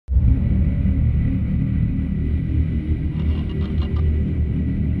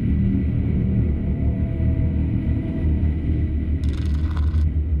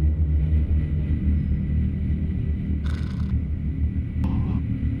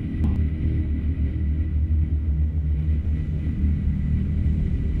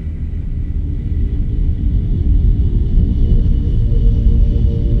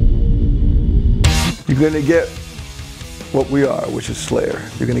gonna get what we are, which is Slayer.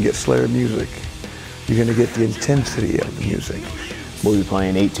 You're gonna get Slayer music. You're gonna get the intensity of the music. We'll be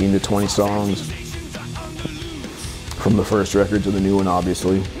playing 18 to 20 songs from the first record to the new one,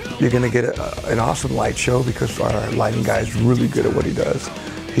 obviously. You're gonna get an awesome light show because our lighting guy is really good at what he does.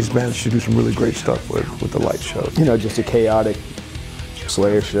 He's managed to do some really great stuff with the light show. You know, just a chaotic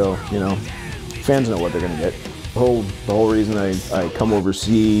Slayer show, you know. Fans know what they're gonna get. The whole reason I come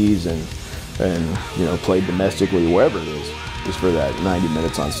overseas and you know, play domestically, wherever it is for that 90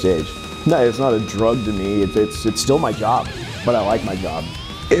 minutes on stage. No, it's not a drug to me. It's still my job, but I like my job.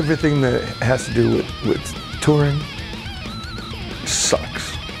 Everything that has to do with touring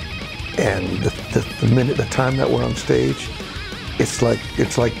sucks. And the time that we're on stage, it's like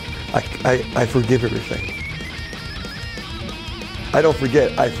I forgive everything. I don't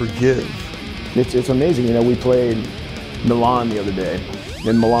forget, I forgive. It's amazing, you know, we played Milan the other day,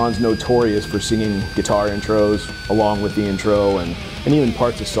 and Milan's notorious for singing guitar intros along with the intro and even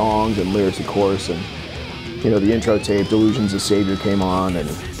parts of songs and lyrics, of course. And you know, the intro tape, Delusions of Savior, came on and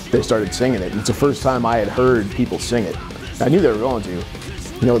they started singing it. And it's the first time I had heard people sing it. I knew they were going to.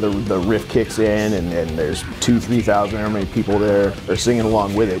 You know, the riff kicks in and there's 2,000-3,000, however many people there are singing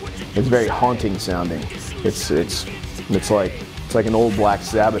along with it. It's very haunting sounding. It's like an old Black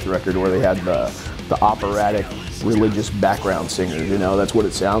Sabbath record where they had the operatic religious background singers, you know, that's what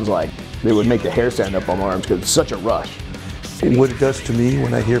it sounds like. They would make the hair stand up on my arms because it's such a rush. What it does to me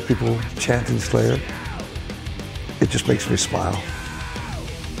when I hear people chanting Slayer, it just makes me smile.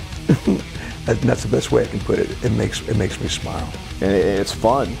 And that's the best way I can put it. It makes me smile. And it's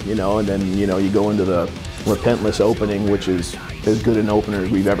fun, you know, and then, you know, you go into the Repentless opening, which is as good an opener as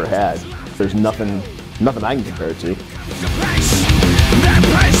we've ever had. There's nothing I can compare it to. That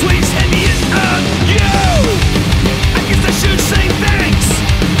price weighs heaviest on you. I guess I should say thanks.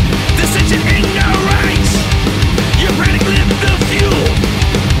 This engine ain't no